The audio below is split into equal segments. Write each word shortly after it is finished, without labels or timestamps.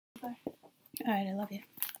Bye. All right, I love you.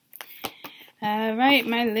 All right,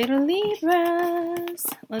 my little Libras.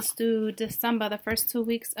 Let's do December, the first 2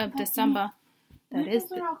 weeks of December. That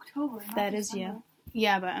is October. That is you.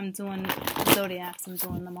 Yeah, but I'm doing zodiacs. I'm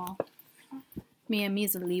doing them all.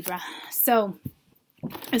 Me's a Libra. So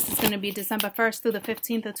this is going to be December 1st through the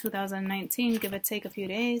 15th of 2019. Give or take a few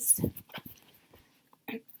days.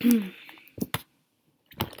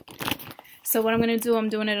 So what I'm going to do, I'm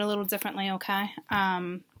doing it a little differently, okay?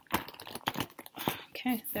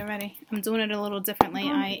 Okay, they're ready. I'm doing it a little differently.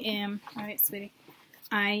 All right, sweetie.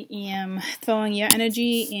 I am throwing your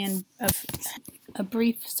energy and a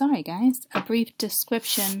brief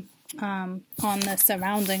description on the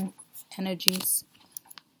surrounding energies.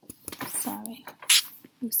 Sorry.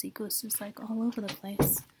 Loosey Goose is like all over the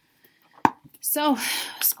place. So,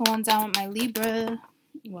 let's go on down with my Libra.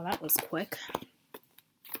 Well, that was quick.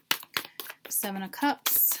 7 of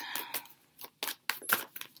Cups.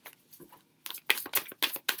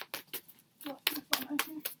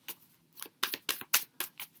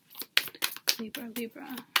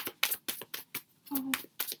 Libra. Oh,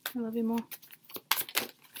 I love you more.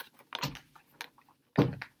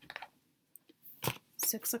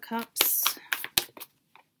 6 of Cups.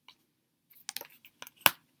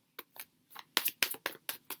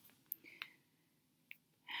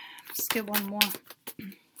 Let's get one more.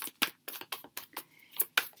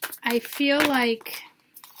 I feel like,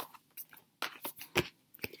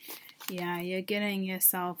 yeah, you're getting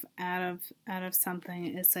yourself out of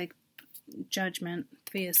something. It's like Judgment,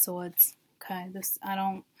 3 of Swords. Okay,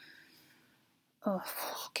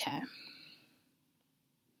 okay.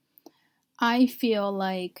 I feel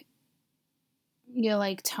like you're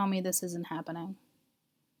like, tell me this isn't happening.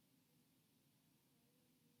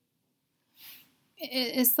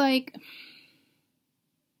 It's like,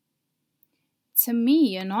 to me,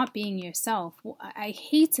 you're not being yourself. I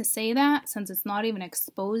hate to say that since it's not even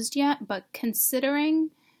exposed yet, but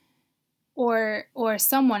considering or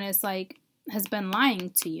someone is like, has been lying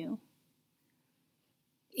to you.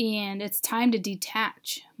 And it's time to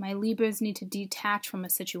detach. My Libras need to detach from a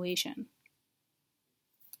situation.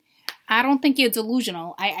 I don't think you're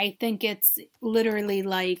delusional. I think it's literally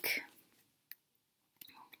like,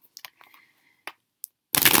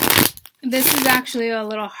 this is actually a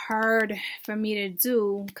little hard for me to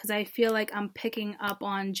do because I feel like I'm picking up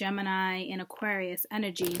on Gemini and Aquarius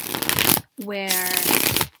energy, where,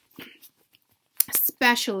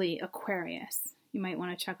 especially Aquarius, you might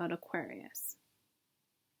want to check out Aquarius,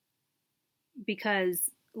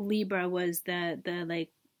 because Libra was the like,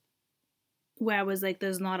 where I was like,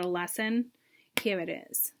 there's not a lesson. Here it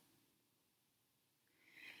is.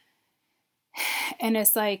 And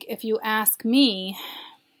it's like, if you ask me,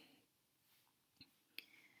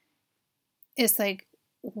 it's like,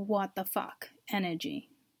 what the fuck energy.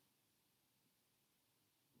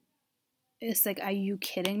 It's like, are you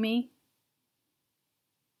kidding me?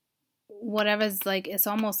 Whatever's like, it's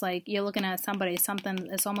almost like you're looking at somebody, something,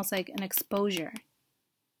 it's almost like an exposure.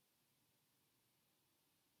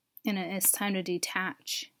 And it's time to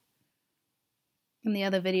detach. In the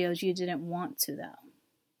other videos, you didn't want to, though.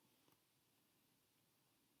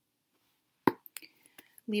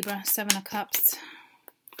 Libra, 7 of Cups.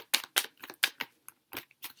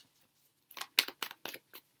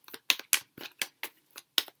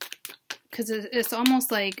 Because it's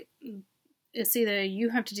almost like it's either you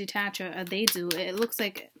have to detach or they do. It looks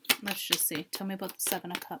like, let's just see. Tell me about the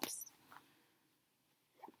 7 of Cups.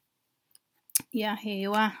 Yeah, here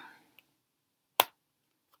you are.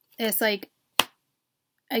 It's like,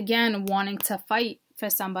 again, wanting to fight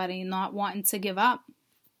for somebody, not wanting to give up.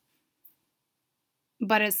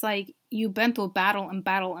 But it's like, you've been through battle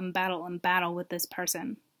with this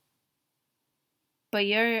person. But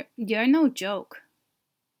you're no joke.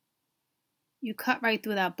 You cut right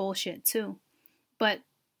through that bullshit too. But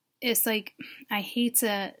it's like, I hate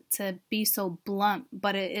to be so blunt,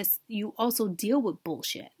 but you also deal with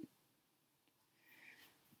bullshit.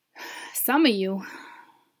 Some of you.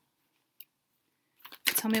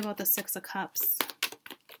 Tell me about the 6 of Cups.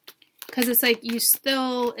 Because it's like,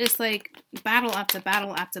 it's like battle after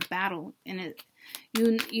battle after battle. And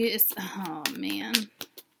it's, oh man.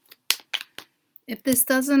 If this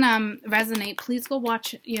doesn't resonate, please go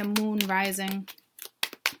watch your moon rising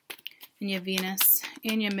and your Venus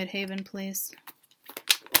and your midheaven, please.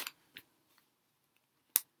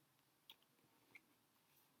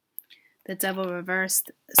 The Devil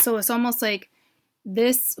reversed. So it's almost like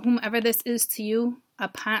this, whomever this is to you, a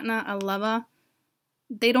partner, a lover,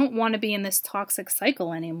 they don't want to be in this toxic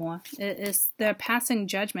cycle anymore. They're passing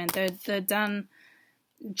judgment. They're done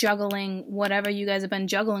juggling whatever you guys have been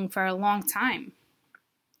juggling for a long time.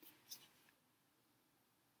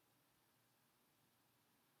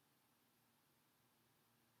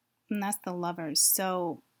 And that's the Lovers.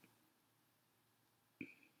 So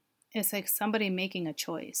it's like somebody making a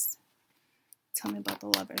choice. Tell me about the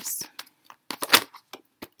Lovers.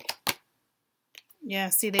 Yeah,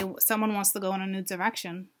 see, someone wants to go in a new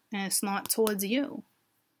direction, and it's not towards you.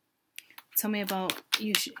 Tell me about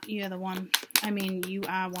you. You're the one. I mean, you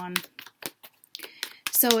are one.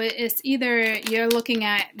 So it's either you're looking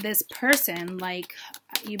at this person like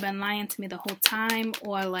you've been lying to me the whole time,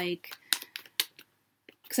 or like,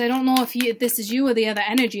 because I don't know if this is you or the other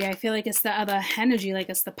energy. I feel like it's the other energy, like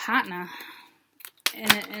it's the partner,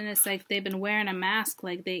 and it's like they've been wearing a mask,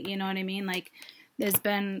 like they, you know what I mean? Like there's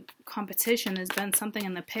been competition, there's been something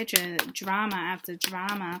in the picture, drama after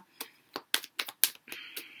drama.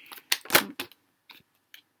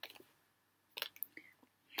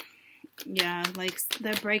 Yeah, like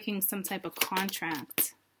they're breaking some type of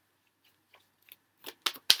contract.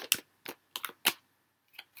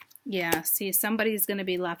 Yeah, see, somebody's going to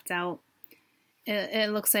be left out.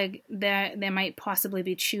 It looks like they might possibly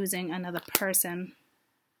be choosing another person.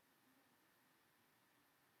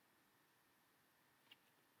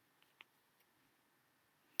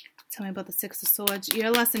 Tell me about the Six of Swords.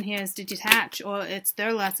 Your lesson here is to detach, or it's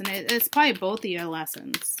their lesson. It's probably both of your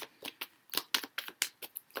lessons.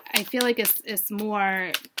 I feel like it's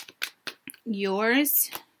more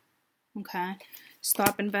yours. Okay.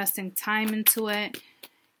 Stop investing time into it.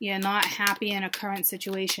 You're not happy in a current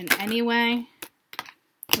situation anyway.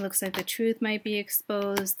 It looks like the truth might be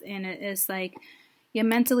exposed, and it is like you're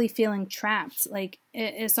mentally feeling trapped. Like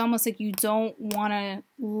it's almost like you don't want to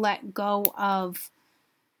let go of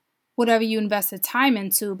whatever you invested time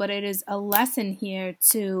into, but it is a lesson here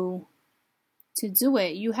to do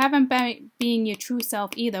it. You haven't been being your true self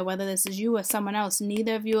either, whether this is you or someone else.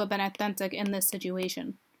 Neither of you have been authentic in this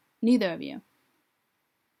situation. Neither of you.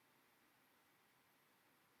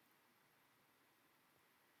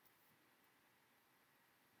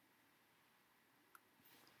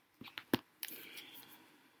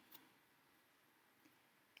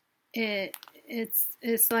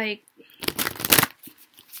 It's like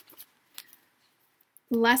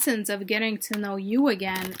lessons of getting to know you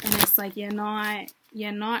again, and it's like you're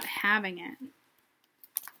not having it.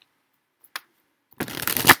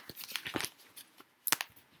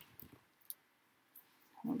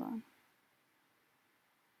 Hold on.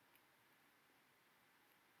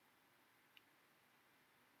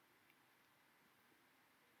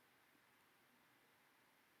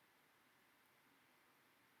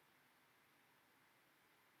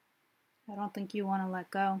 I don't think you want to let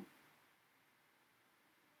go.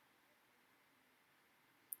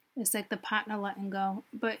 It's like the partner letting go.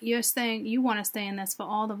 But you want to stay in this for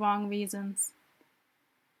all the wrong reasons.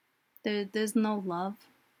 There's no love.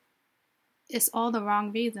 It's all the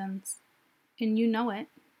wrong reasons. And you know it.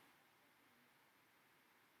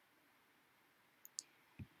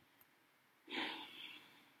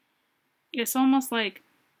 It's almost like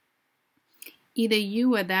either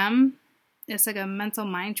you or them. It's like a mental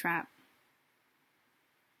mind trap.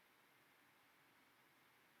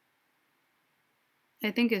 I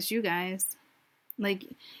think it's you guys. Like,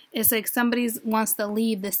 it's like somebody wants to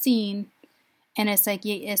leave the scene, and it's like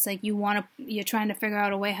you're trying to figure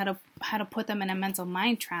out a way how to put them in a mental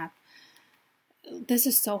mind trap. This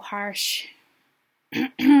is so harsh.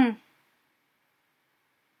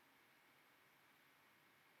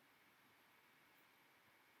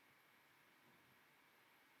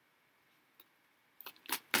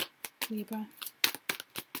 Libra.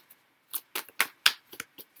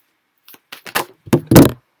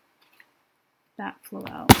 That flew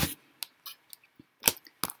out.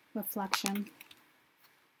 Reflection.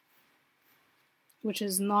 Which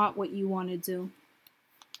is not what you want to do.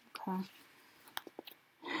 Okay.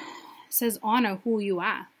 It says honor who you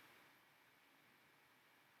are.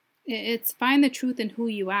 It's find the truth in who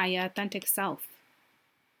you are, your authentic self.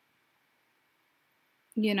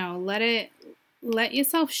 You know, let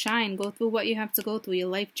yourself shine. Go through what you have to go through, your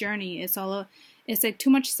life journey. It's like too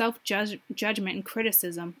much self-judgment and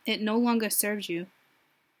criticism. It no longer serves you.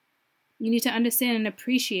 You need to understand and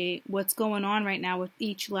appreciate what's going on right now with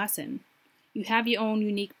each lesson. You have your own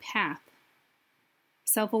unique path.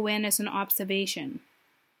 Self-awareness and observation.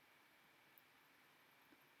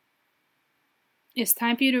 It's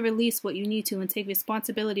time for you to release what you need to and take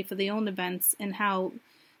responsibility for the own events and how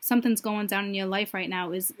something's going down in your life right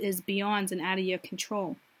now is beyond and out of your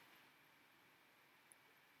control.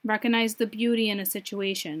 Recognize the beauty in a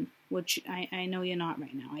situation, which I know you're not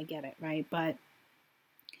right now. I get it, right? But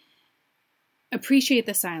appreciate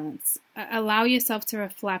the silence. Allow yourself to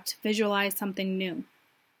reflect. Visualize something new.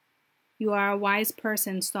 You are a wise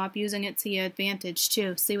person. Stop using it to your advantage,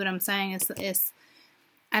 too. See what I'm saying?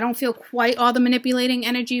 I don't feel quite all the manipulating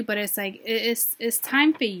energy, but it's like, it's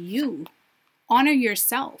time for you. Honor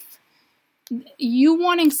yourself. You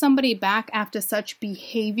wanting somebody back after such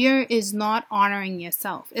behavior is not honoring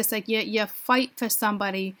yourself. It's like you fight for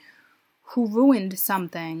somebody who ruined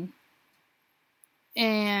something.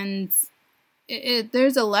 And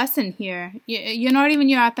there's a lesson here. You're not even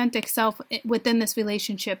your authentic self within this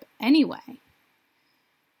relationship anyway.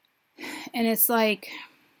 And it's like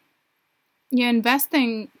you're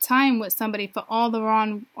investing time with somebody for all the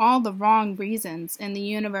wrong reasons. And the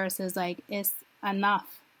universe is like, it's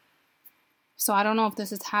enough. So I don't know if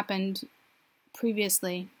this has happened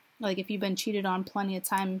previously. Like if you've been cheated on plenty of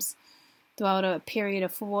times throughout a period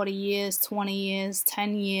of 40 years, 20 years,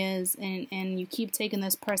 10 years, and you keep taking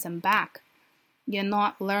this person back. You're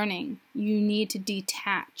not learning. You need to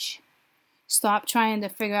detach. Stop trying to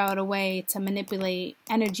figure out a way to manipulate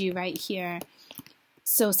energy right here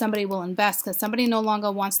so somebody will invest, because somebody no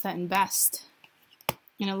longer wants to invest.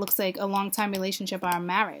 And it looks like a long-time relationship or a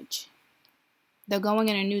marriage. They're going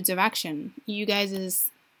in a new direction. You guys'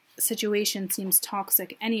 situation seems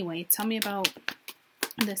toxic anyway. Tell me about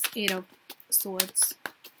this 8 of Swords.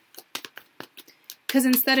 Because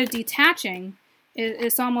instead of detaching,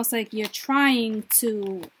 it's almost like you're trying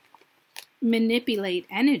to manipulate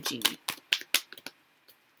energy.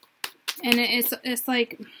 And it's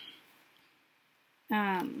like,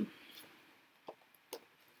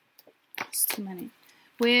 it's too many.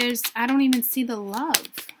 I don't even see the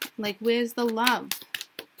love. Like, where's the love?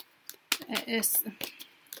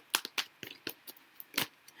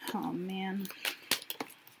 Oh man.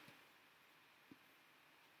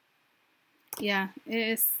 Yeah,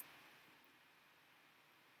 it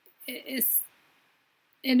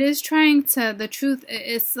is trying to, the truth,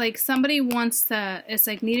 it's like somebody wants to, it's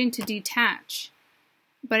like needing to detach,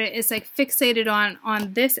 but it's like fixated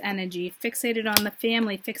on this energy, fixated on the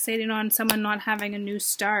family, fixated on someone not having a new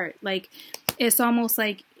start. Like, it's almost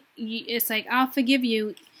like, it's like, I'll forgive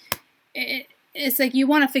you. It's like you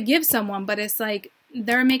want to forgive someone, but it's like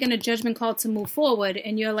they're making a judgment call to move forward,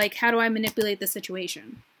 and you're like, how do I manipulate the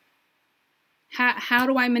situation? How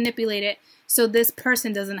do I manipulate it so this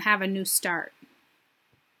person doesn't have a new start?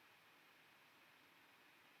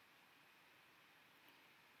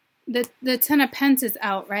 The Ten of Pence is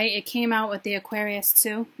out, right? It came out with the Aquarius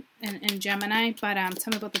too, in Gemini. But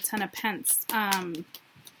tell me about the Ten of Pence.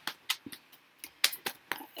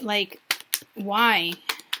 Like, why?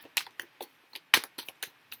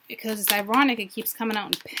 Because it's ironic it keeps coming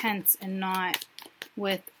out in Pence and not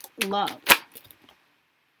with love.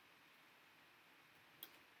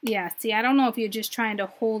 Yeah, see, I don't know if you're just trying to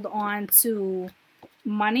hold on to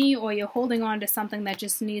money or you're holding on to something that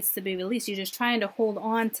just needs to be released. You're just trying to hold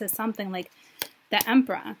on to something like the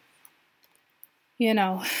Emperor. You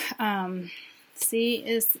know, see,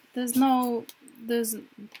 there's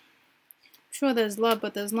sure there's love,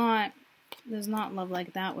 but there's not love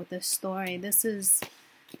like that with this story. This is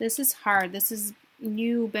hard. This is,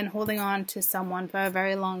 you've been holding on to someone for a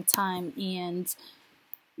very long time, and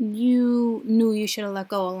you knew you should have let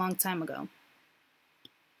go a long time ago.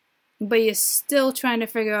 But you're still trying to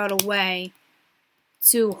figure out a way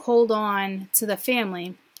to hold on to the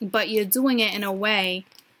family, but you're doing it in a way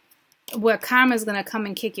where karma's going to come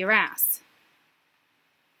and kick your ass.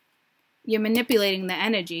 You're manipulating the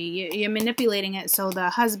energy. You're manipulating it so the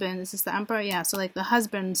husband, this is the Emperor? Yeah, so like the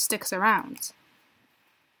husband sticks around.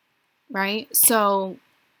 Right? So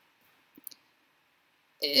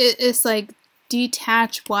it's like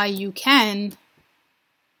detach while you can.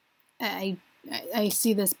 I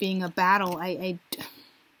see this being a battle.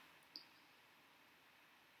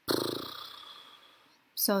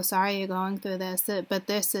 So sorry you're going through this, but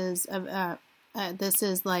this is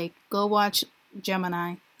like, go watch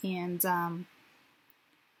Gemini and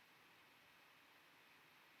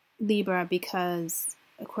Libra, because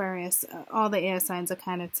Aquarius, all the air signs are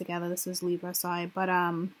kind of together. This is Libra side, but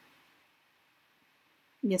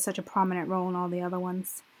you have such a prominent role in all the other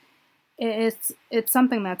ones. It's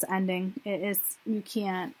something that's ending. You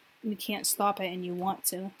can't stop it, and you want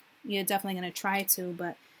to. You're definitely going to try to,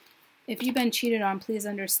 but if you've been cheated on, please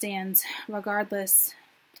understand, regardless,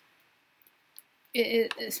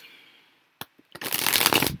 it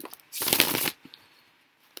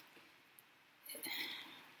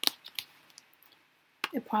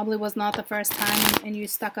probably was not the first time, and you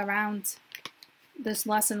stuck around. This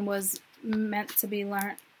lesson was meant to be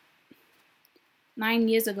learned 9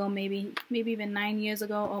 years ago, maybe even 9 years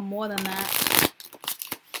ago, or more than that.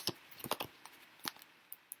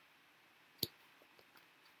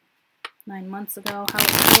 Nine months ago,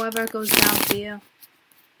 however it goes down for you.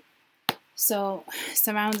 So,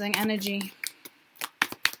 surrounding energy.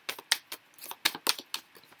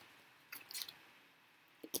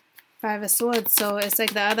 Five of Swords. So it's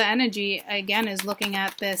like the other energy, again, is looking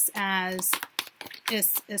at this as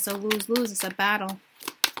it's a lose-lose. It's a battle.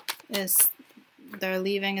 They're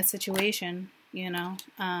leaving a situation, you know.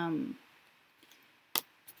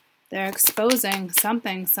 They're exposing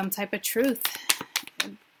something, some type of truth.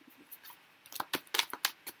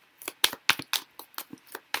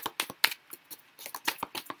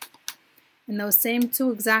 And those same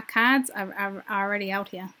two exact cards are already out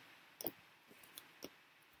here.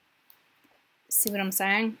 See what I'm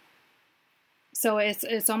saying? So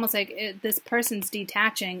it's almost like this person's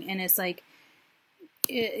detaching, and it's like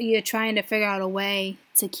you're trying to figure out a way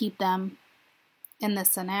to keep them in this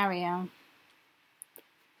scenario.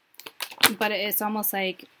 But it's almost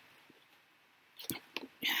like,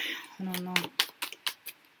 I don't know.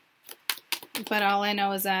 But all I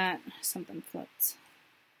know is that something flipped.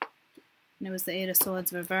 And it was the Eight of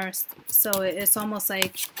Swords reversed. So it's almost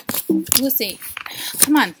like, Lucy,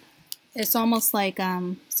 come on. It's almost like,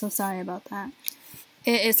 so sorry about that.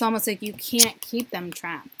 It's almost like you can't keep them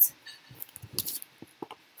trapped.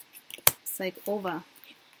 It's like over.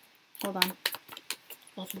 Hold on.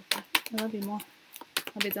 There'll be more.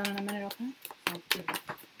 I'll be done in a minute, okay?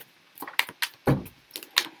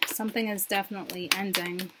 Something is definitely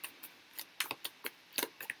ending.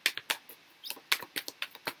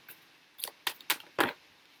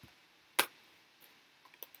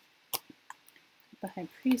 The High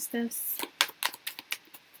Priestess.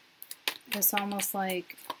 It's almost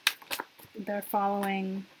like they're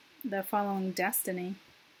following destiny,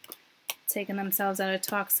 taking themselves out of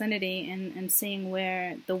toxicity and seeing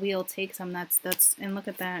where the wheel takes them. That's and look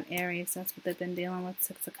at that, Aries. That's what they've been dealing with.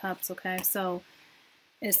 Six of Cups. Okay, so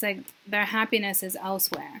it's like their happiness is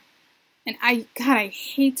elsewhere. And I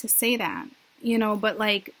hate to say that, you know, but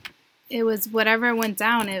like it was whatever went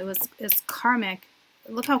down. It's karmic.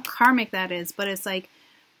 Look how karmic that is. But it's like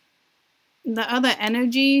the other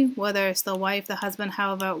energy, whether it's the wife, the husband,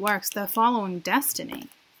 however it works, they're following destiny.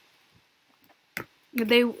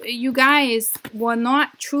 You guys were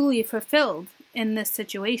not truly fulfilled in this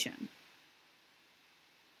situation.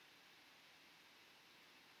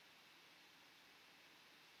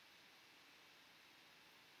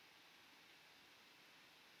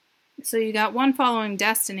 So you got one following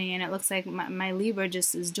destiny, and it looks like my Libra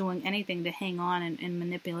just is doing anything to hang on and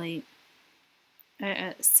manipulate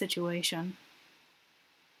a situation.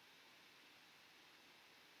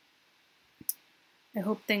 I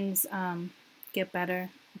hope things get better,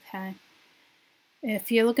 okay?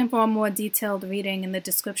 If you're looking for a more detailed reading, in the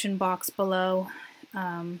description box below,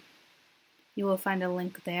 you will find a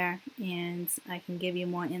link there, and I can give you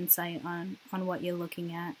more insight on what you're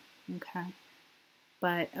looking at, okay?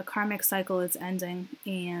 But a karmic cycle is ending,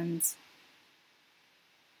 and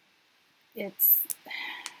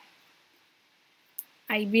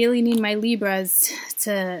I really need my Libras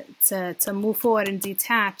to move forward and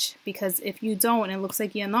detach, because if you don't, it looks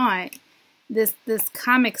like you're not, this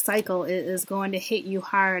karmic cycle is going to hit you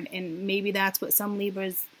hard, and maybe that's what some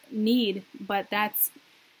Libras need, but it's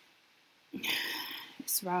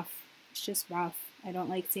rough. It's just rough. I don't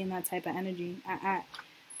like seeing that type of energy.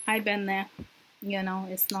 I've been there. You know,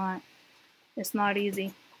 it's not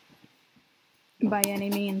easy by any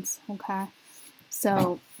means, okay?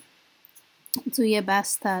 So do your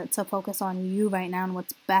best to focus on you right now and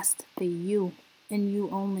what's best for you and you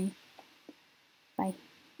only. Bye.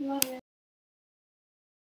 Love it.